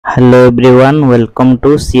Hello everyone welcome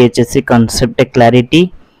to सीएचएससी concept clarity.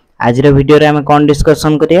 आज video रे हमें कौन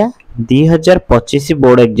डिस्कशन करिया 2025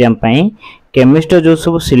 बोर्ड एग्जाम पई केमिस्ट्री जो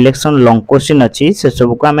सब सिलेक्शन लॉन्ग क्वेश्चन अछि से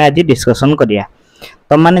सब को हमें आज डिस्कशन करिया।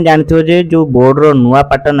 तो माने जानथियो जे जो बोर्ड रो नुवा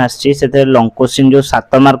पैटर्न आछि सेते लॉन्ग क्वेश्चन जो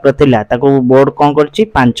 7 मार्क रो थिला ताको बोर्ड कोन करछि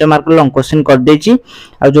 5 मार्क लॉन्ग क्वेश्चन कर देछि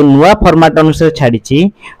आ जो नुवा फॉर्मेट अनुसार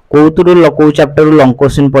छाडिछि कोउतुरु लको चैप्टर लॉन्ग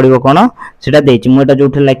क्वेश्चन पडिबो कोन सेटा देछि मु एटा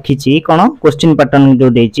जोठे लिखिछि कोन क्वेश्चन पैटर्न जो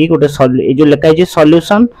देछि गोटे ए जो लिखा छि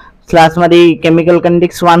सॉल्यूशन स्लैश मारी केमिकल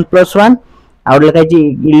काइनेटिक्स 1+1 आउट लिखा छि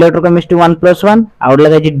इलेक्ट्रोकेमिस्ट्री 1+1 आउट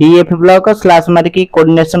लिखा छि डीएफ ब्लॉक स्लैश मारी की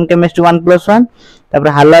कोऑर्डिनेशन केमिस्ट्री 1+1 तापर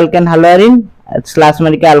हालो अल्केन हालो एरिन स्लैश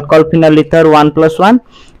मारी के alcohol phenol ether 1+1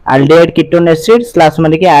 aldehyde ketone acid slash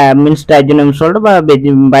मारी के मींस डाइजेनम सॉल्ट बा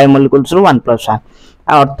बायोमोलिक्यूल्स 1+1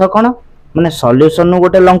 अर्थ कोन माने सॉल्यूशन नु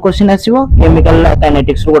गोटे लॉन्ग क्वेश्चन आसीबो केमिकल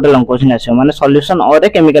काइनेटिक्स नु गोटे लॉन्ग क्वेश्चन आसीबो माने सॉल्यूशन और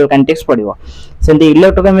chemical kinetics पडिबो सेंती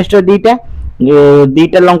electrochemistry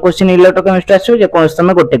दीटा long question electrochemistry आसीबो जे कोन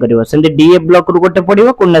समय गोटे करिवो सेंती डीएफ ब्लॉक रु गोटे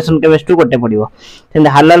पडिबो कोऑर्डिनेशन केमिस्ट्री गोटे पडिबो सेंती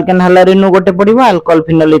हालो अल्केन हालो एरिन नु गोटे पडिबो अल्कोहल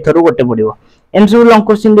फिनोल ईथर रु गोटे पडिबो एम सब लॉन्ग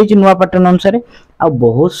क्वेश्चन देछि नुवा पैटर्न अनुसार आ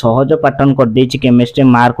बहुत सहज पैटर्न कर देछि केमिस्ट्री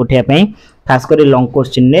मार्क उठिया पई खास करी लॉन्ग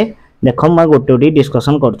क्वेश्चन रे देखो मैं गोटे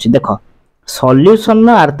डिस्कशन करछि देखो सॉल्यूशन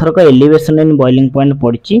आर्थर को एलिवेशन इन बॉइलिंग पॉइंट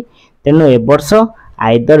पड़ी तेणु ए वर्ष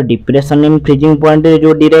either depression in freezing point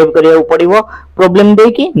जो डिराइव करिया पड़िबो प्रॉब्लम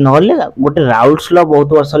देकी नहले गोटे राउल्ट्स लॉ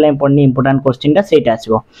बहुत वर्ष ले पढ़नी इंपोर्टेंट क्वेश्चन टा सेटा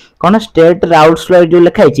आसीबो कोन स्टेट राउल्ट्स लॉ जो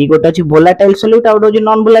लिखाई छि गोटे अछि वोलेटाइल सॉल्यूट आउट अछि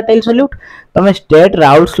नॉन वोलेटाइल सॉल्यूट तमे state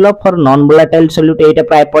Raoult's law for non volatile solute एटा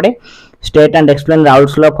प्राय पड़े state and explain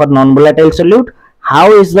Raoult's law for non volatile solute how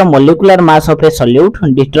is the molecular mass of a solute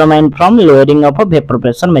determined from lowering of a vapor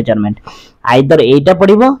pressure measurement either एटा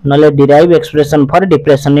पडिबो नले derive expression for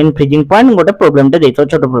depression in freezing point गोटे problem टे देतो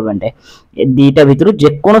छोटो problem टे ए दीटा भितरु जे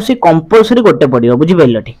कोनोसी compulsory गोटे पडिबो बुझि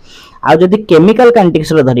बैलठी आ जदी केमिकल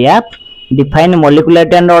काइनेटिक्स रो धरिया define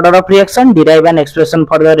molecularity and order of reaction derive an expression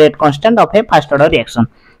for the rate constant of a first order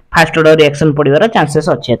reaction पडिबार chances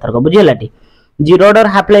अछि एथरको बुझिलाठी zero order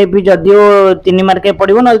half life जदियो 3 mark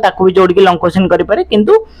पड़िबो न ताकू भी जोड़ के लॉन्ग क्वेश्चन करि पारे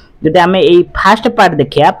किंतु जदि हमें एई फर्स्ट पार्ट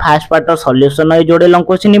देखिया फर्स्ट पार्ट ऑफ सॉल्यूशन ए जोड़े लॉन्ग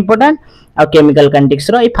क्वेश्चन इंपोर्टेंट आ केमिकल काइनेटिक्स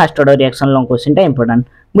रो ए first order reaction long question टा इंपोर्टेंट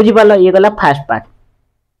बुझि पालो ये गला फर्स्ट पार्ट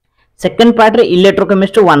सेकंड पार्ट रे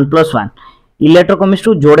इलेक्ट्रोकेमिस्ट्री 1+1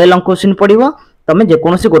 इलेक्ट्रोकेमिस्ट्री जोड़े लॉन्ग क्वेश्चन पड़िबो तमे जे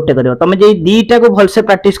कोनोसी गोटे करियो तमे जे दीटा को भल से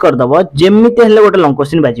प्रैक्टिस कर दबो जेमिते हेले गोटे long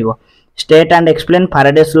question बाजिबो state and explain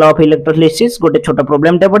Faraday's law of electrolysis गोटे छोटा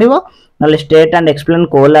प्रॉब्लम टे पड़िबो नले state and explain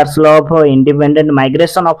कोहलर्स law of independent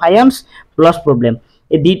migration of ions plus problem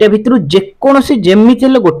ए दीटा भितरु जे कोनोसी जेमिति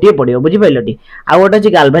हेले गोटे पड़िबो बुझि पाइलटी आ गोटे जे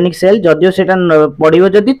गाल्वानिक सेल जदियो सेटा पड़िबो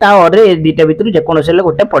जदी ता ओरे ए दीटा भितरु जे कोनोसी हेले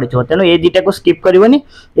गोटे पड़िथो तेनो ए दीटा को स्किप करबनी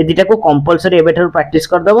ए दीटा को कंपलसरी एबे थारु प्रैक्टिस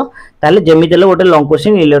कर दबो ताले जेमिति हेले गोटे लॉन्ग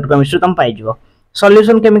क्वेश्चन इलेक्ट्रोकेमिस्ट्री तम पाइ जिवो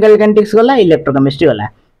सॉल्यूशन केमिकल काइनेटिक्स गला इलेक्ट्रोकेमिस्ट्री गला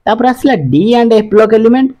तापर आसला D and F block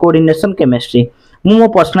element coordination chemistry मो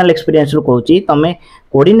पर्सनल एक्सपीरियंस रो कहूची तमे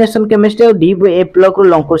कोऑर्डिनेशन केमिस्ट्री और डी एफ ब्लॉक रो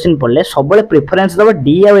लॉन्ग क्वेश्चन पड़ले सबले प्रेफरेंस दबो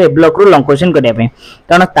डी और एफ ब्लॉक रो लॉन्ग क्वेश्चन करिया पे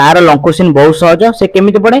कारण तार लॉन्ग क्वेश्चन बहुत सहज से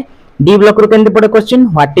केमिति पड़े डी ब्लॉक रो केमिति पड़े question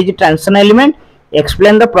what is transition element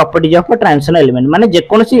explain the properties of a transition element माने जे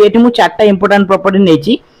कोनोसी एठी मु चारटा इंपोर्टेंट प्रॉपर्टी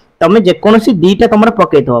नेची तमे जे कोनोसी दीटा तमरा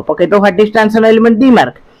पकेतो what is transition element 2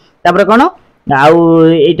 mark तापर कोन आउ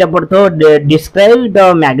एटा पड़तो describe the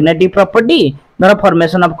magnetic property the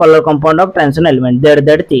formation of colour compound of transition element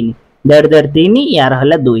 3 यार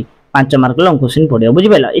हला 2 5 मार्क लॉन्ग क्वेश्चन पड़ियो बुझि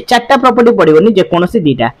बेला ए चारटा प्रॉपर्टी पड़िबोनी जे कोनोसी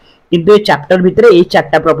दीटा किंतु ए चैप्टर भितरे ए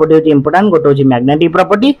चारटा प्रॉपर्टी होची इंपोर्टेंट गोटे होची मैग्नेटिक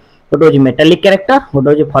प्रॉपर्टी गोटे होची मेटालिक कैरेक्टर गोटे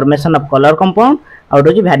होची फॉर्मेशन ऑफ कलर कंपाउंड आ गोटे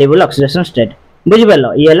होची वेरिएबल ऑक्सीडेशन स्टेट बुझि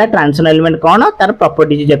बेला ये हला ट्रांजिशन एलिमेंट कोन तार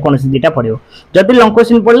प्रॉपर्टी जे कोनोसी दीटा पड़ियो जदी लॉन्ग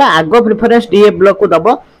क्वेश्चन पड़ला आगो प्रेफरेंस डीएफ ब्लॉक को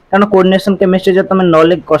दबो कारण कोऑर्डिनेशन केमिस्ट्री जो तुम न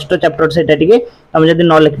लिख कष्ट चैप्टर सेटा टिके तुम जदी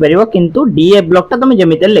न लिख परिबो किंतु डीएफ ब्लॉक ता तुम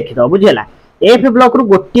जेमिते लिखि दो बुझिला एफ ब्लॉक रु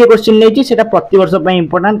गोटिए क्वेश्चन नेची सेटा प्रति वर्ष पय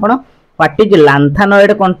important cone what is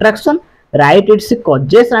lanthanoid contraction right it's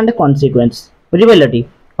causes and consequence बुझि बेलटी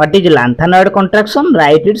what is lanthanoid contraction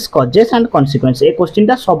right it's causes and consequence A question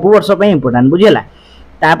टा सब वर्ष पय इंपोर्टेंट बुझिला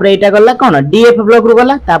तापर एटा गला कोन डीएफ ब्लॉक रु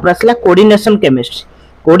गला तापर असला कोऑर्डिनेशन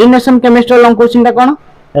केमिस्ट्री लॉन्ग क्वेश्चन टा कोन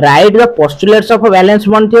right the postulates of valence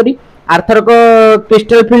bond theory Arthur को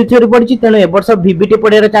क्रिस्टल फील्ड थ्योरी पड़ी तेणु ए वर्ष वीबीटी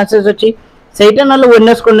पढ़ियार चांसेस अछि सेटा नले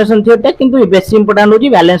वेनस कोऑर्डिनेशन थ्योरी किंतु बेसी इंपोर्टेंट होची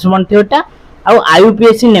वैलेंस बॉन्ड थ्योरी आ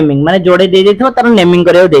आईयूपीएससी नेमिंग माने जोड़े दे देथो तार नेमिंग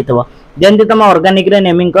करियो देथो जेंति तम ऑर्गेनिक रे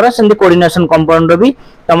नेमिंग करो सेंति कोऑर्डिनेशन कंपाउंड रो भी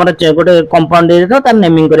तमर गोटे कंपाउंड दे देथो तार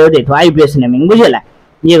नेमिंग करियो देथो आईयूपीएससी नेमिंग बुझिला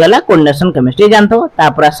ये गला कोऑर्डिनेशन केमिस्ट्री जानथो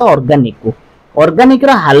तापर आस ऑर्गेनिक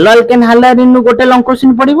रो हालो अल्केन हालो एरिन गोटे लॉन्ग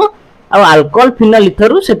क्वेश्चन पड़िबो आ अल्कोहल फिनोल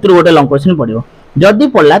ईथर सेतु गोटे लॉन्ग क्वेश्चन पड़िबो जदि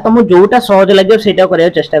पड़ला तुम जोटा सहज लगे सेटा करिया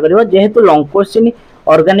चेष्टा करियो जेहेतु लॉन्ग क्वेश्चन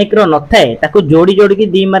ऑर्गेनिक रो न थाए ताको जोड़ी जोड़ी की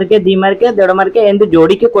 2 मार्क 1.5 मार्क एंड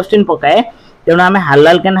जोड़ी के क्वेश्चन पकाए तेणु आम हाल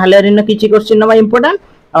अल्केन हालरिन किछि क्वेश्चन नवा इंपोर्टेंट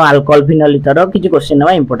और अल्कोहल फिनोल इथर किछि क्वेश्चन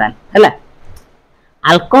नवा इंपोर्टेंट हैला।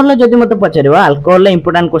 अल्कोहल जदि मते पचारिबा अल्कोहल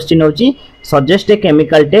इंपोर्टेंट क्वेश्चन होची suggest a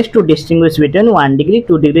chemical test to distinguish between 1 degree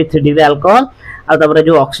 2 degree 3 degree alcohol आ तबरे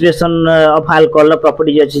जो ऑक्सीडेशन ऑफ अल्कोहल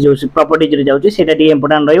प्रॉपर्टीज अछि जो प्रॉपर्टीज रे जाउची सेटा डी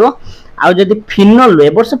इंपोर्टेंट रहइबो। आ जदि फिनोल ए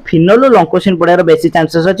वर्ष फिनोल लॉन्ग क्वेश्चन पड़ार बेसी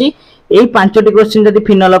चांसेस अछि एई पांचटी क्वेश्चन जदि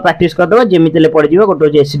फिनोल प्रैक्टिस कर दबा जेमितिले पड़ जिवो गोटो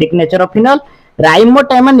जे acidic nature of phenol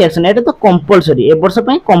राइमोटाइमन reaction एटा तो कंपलसरी ए वर्ष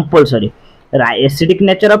पय compulsory acidic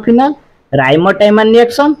nature of phenol राइमोटाइमन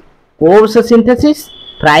reaction course synthesis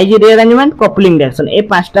prize rearrangement coupling reaction ए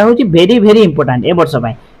पांचटा होची वेरी वेरी इंपोर्टेंट ए वर्ष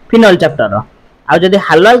पय फिनोल चैप्टर रो। आ जदि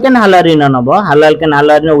हालो अल्केन हालरिन नबो हालो अल्केन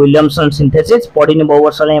हालरिन विलियमसन सिंथेसिस पढिनि बहु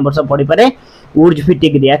वर्ष ले ए वर्ष पढि पारे woods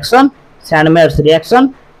फिटिक reaction सैंडमेयर्स reaction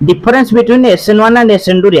difference between SN1 and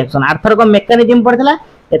SN2 reaction Arthur को मेकानिज्म पड़थला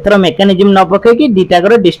एथरो मेकानिज्म न पके कि डीटा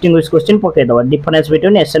कर डिस्टिंग्विश क्वेश्चन पके दबो difference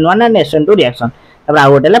between SN1 and SN2 reaction तब आ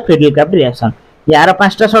गोटेला फ्रिडल क्राफ्ट रिएक्शन यार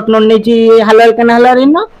पांचटा short note नेची hello alkane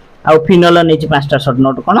हालरिन uh phenol नेची पांचटा short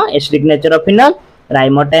note cone acidic nature of phenol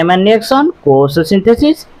राइमोटाइमन reaction course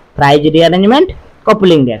synthesis prize rearrangement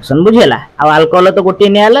coupling reaction बुझेला। आ alcohol तो गोटे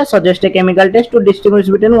नेला suggest chemical test to distinguish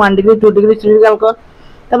between 1 degree 2 degree 3 degree alcohol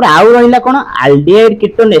तब आउ रहिला कोन aldehyde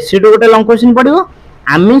ketone acid गोटे long question पड़िबो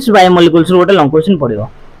amines biomolecules गोटे long question पड़िबो।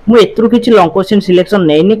 मु एत्रु किछि लॉन्ग क्वेश्चन सिलेक्शन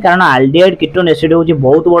नेइनी कारण एल्डिहाइड कीटोन एसिड होची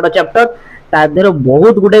बहुत बड़ चैप्टर ता देर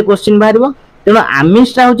बहुत गुडे क्वेश्चन बाहरिबो तेणु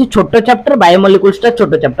आमिन्स टा होची छोटो चैप्टर बायोमोलिक्यूल्स टा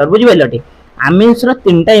छोटो चैप्टर बुझि बैलटी। आमिन्स रो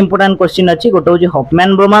तीनटा इंपोर्टेंट क्वेश्चन अछि गोटे होची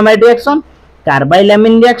Hofmann bromamide reaction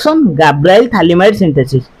कार्बाइलैमिन reaction गाब्राइल थालिमाइड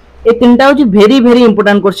synthesis ए तीनटा होची वेरी वेरी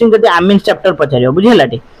इंपोर्टेंट क्वेश्चन जदि आमिन्स चैप्टर पचारियो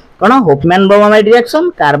बुझिलाटी कोन Hofmann bromamide reaction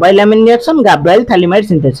कार्बाइलैमिन reaction गाब्राइल थालिमाइड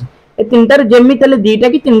synthesis ए तीनटार जेमितले दीटा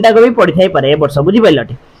कि तीनटा को भी पढ़ि थाई पारे ए वर्ष बुझि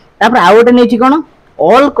बैलटी। तापर आ गोटे नेछि कोन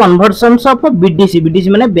ऑल कन्वर्जन्स ऑफ बीडीसी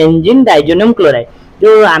माने बेंजीन डाइजोनियम क्लोराइड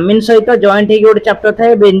जो आमिन सहित जॉइंट हे गोटे चैप्टर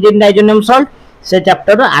थाए बेंजीन डाइजोनियम सॉल्ट से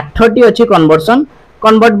चैप्टर 8टी अछि conversion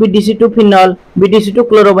convert BDC to phenol BDC to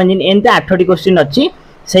chlorobenzene एंते 8टी question अछि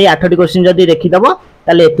सेही 8टी क्वेश्चन जदी देखि दबो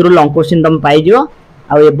ताले एतरु लॉन्ग क्वेश्चन तुम पाई जिवो।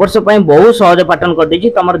 आ ए वर्ष पय बहुत सहज पैटर्न कर देछि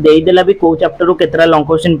तमर देई देला भी को चैप्टर रो केतरा लॉन्ग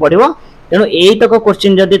क्वेश्चन पड़िबो तेणु एई तक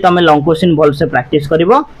क्वेश्चन जदी तमे लॉन्ग क्वेश्चन भल से प्रैक्टिस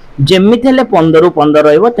करिवो जेमिति हेले 15 रु 15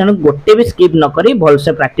 रहइबो तेणु गोटे भी स्किप न करी भल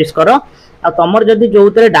से प्रैक्टिस करो। आ तमर जदी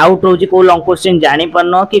जोउतरे डाउट रोची को लॉन्ग क्वेश्चन जानि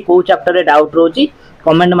परनो कि को चैप्टर रे डाउट रोची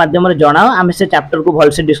कमेंट माध्यम रे जणाओ आमे से चैप्टर को भल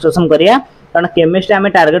से डिस्कशन करिया कारण केमिस्ट्री आमे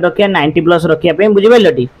टारगेट रखिया 90 प्लस रखिया पे बुझि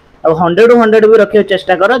बैलटी। अब 100 टू 100 भी रखियो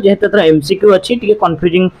चेष्टा करो जेहेतु तर एमसीक्यू अछि टिके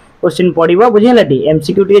कंफ्यूजिंग क्वेश्चन पड़िबो बुझिलाटी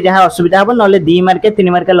एमसीक्यू टिके जहां असुविधा हबो नले 2 मार्क 3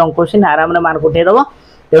 मार्क लॉन्ग क्वेश्चन आराम रे मार्क उठे दबो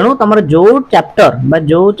तेणु तमर जो चैप्टर बा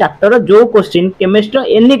जो चैप्टर जो question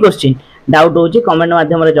chemistry any question doubt होची कमेंट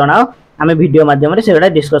माध्यम रे जणाओ आमे वीडियो माध्यम रे सेगडा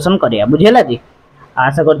डिस्कशन करिया बुझिलाटी।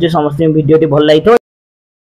 आशा करछि समस्त वीडियो टी भल लागितो।